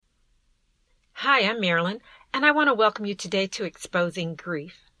Hi, I'm Marilyn, and I want to welcome you today to Exposing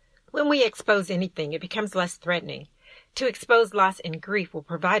Grief. When we expose anything, it becomes less threatening. To expose loss and grief will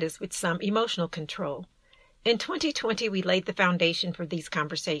provide us with some emotional control. In 2020, we laid the foundation for these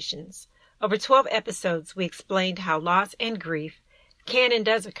conversations. Over 12 episodes, we explained how loss and grief can and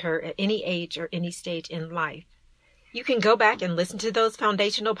does occur at any age or any stage in life. You can go back and listen to those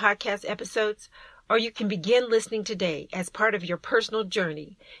foundational podcast episodes, or you can begin listening today as part of your personal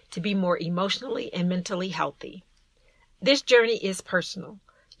journey to be more emotionally and mentally healthy. This journey is personal.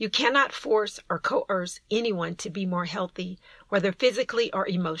 You cannot force or coerce anyone to be more healthy, whether physically or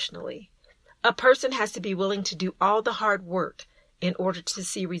emotionally. A person has to be willing to do all the hard work in order to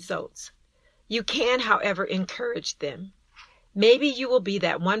see results. You can, however, encourage them. Maybe you will be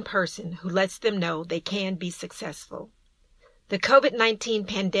that one person who lets them know they can be successful. The COVID-19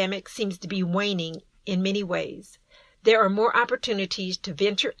 pandemic seems to be waning in many ways. There are more opportunities to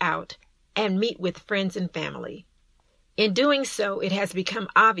venture out and meet with friends and family. In doing so, it has become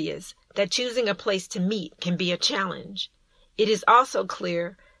obvious that choosing a place to meet can be a challenge. It is also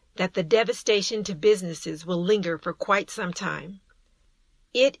clear that the devastation to businesses will linger for quite some time.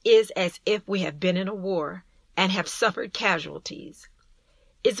 It is as if we have been in a war and have suffered casualties.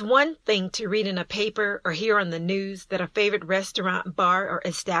 It's one thing to read in a paper or hear on the news that a favorite restaurant, bar, or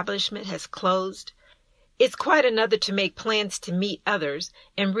establishment has closed. It's quite another to make plans to meet others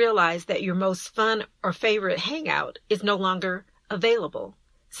and realize that your most fun or favorite hangout is no longer available.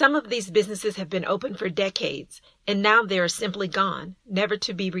 Some of these businesses have been open for decades, and now they are simply gone, never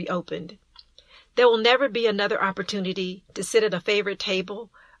to be reopened. There will never be another opportunity to sit at a favorite table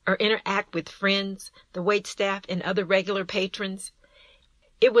or interact with friends, the waitstaff, and other regular patrons.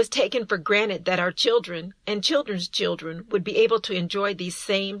 It was taken for granted that our children and children's children would be able to enjoy these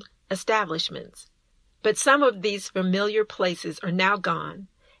same establishments. But some of these familiar places are now gone,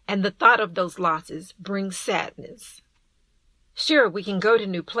 and the thought of those losses brings sadness. Sure, we can go to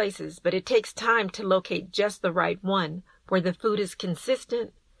new places, but it takes time to locate just the right one where the food is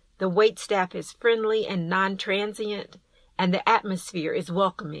consistent, the waitstaff is friendly and non-transient, and the atmosphere is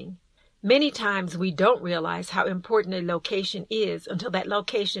welcoming. Many times we don't realize how important a location is until that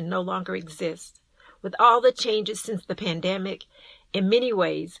location no longer exists. With all the changes since the pandemic, in many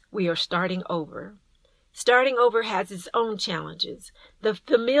ways we are starting over. Starting over has its own challenges. The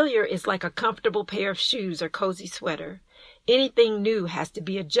familiar is like a comfortable pair of shoes or cozy sweater. Anything new has to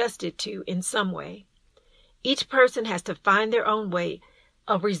be adjusted to in some way. Each person has to find their own way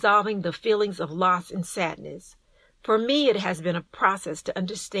of resolving the feelings of loss and sadness. For me, it has been a process to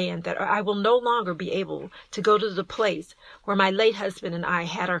understand that I will no longer be able to go to the place where my late husband and I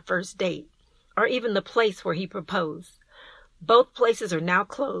had our first date, or even the place where he proposed. Both places are now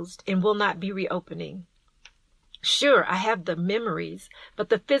closed and will not be reopening. Sure, I have the memories, but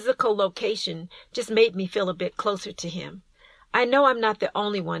the physical location just made me feel a bit closer to him. I know I'm not the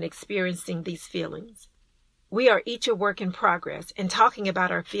only one experiencing these feelings. We are each a work in progress, and talking about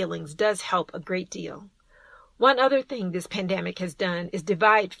our feelings does help a great deal. One other thing this pandemic has done is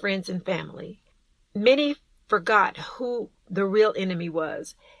divide friends and family. Many forgot who the real enemy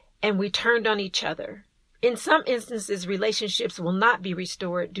was, and we turned on each other. In some instances, relationships will not be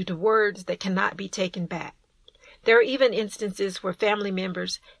restored due to words that cannot be taken back. There are even instances where family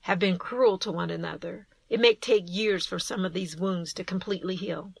members have been cruel to one another. It may take years for some of these wounds to completely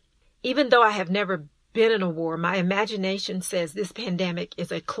heal. Even though I have never been in a war, my imagination says this pandemic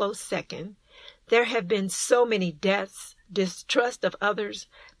is a close second. There have been so many deaths, distrust of others,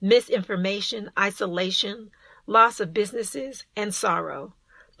 misinformation, isolation, loss of businesses, and sorrow.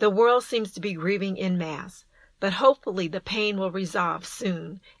 The world seems to be grieving en masse, but hopefully the pain will resolve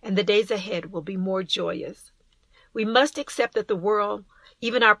soon, and the days ahead will be more joyous. We must accept that the world,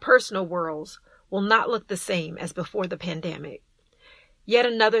 even our personal worlds, will not look the same as before the pandemic. Yet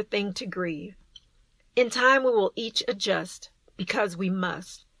another thing to grieve. In time, we will each adjust because we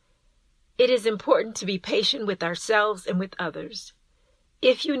must. It is important to be patient with ourselves and with others.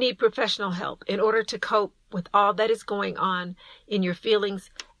 If you need professional help in order to cope with all that is going on in your feelings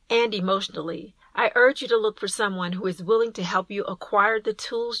and emotionally, I urge you to look for someone who is willing to help you acquire the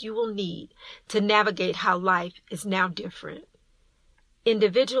tools you will need to navigate how life is now different.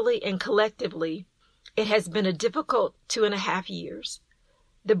 Individually and collectively, it has been a difficult 2.5 years.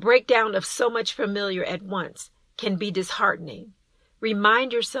 The breakdown of so much familiar at once can be disheartening.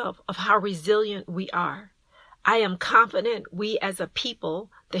 Remind yourself of how resilient we are. I am confident we as a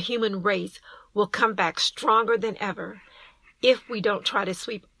people, the human race, will come back stronger than ever if we don't try to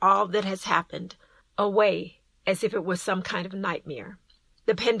sweep all that has happened away as if it was some kind of nightmare.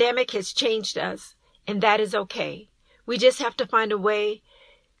 The pandemic has changed us, and that is okay. We just have to find a way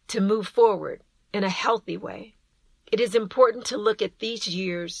to move forward. in a healthy way. It is important to look at these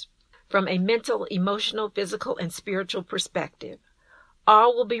years from a mental, emotional, physical, and spiritual perspective.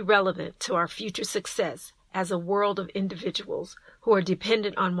 All will be relevant to our future success as a world of individuals who are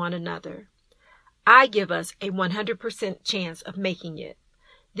dependent on one another. I give us a 100% chance of making it.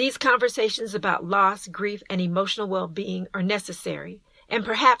 These conversations about loss, grief, and emotional well-being are necessary and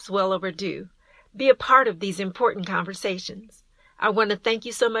perhaps well overdue. Be a part of these important conversations. I want to thank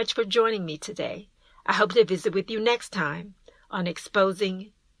you so much for joining me today. I hope to visit with you next time on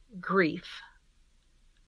Exposing Grief.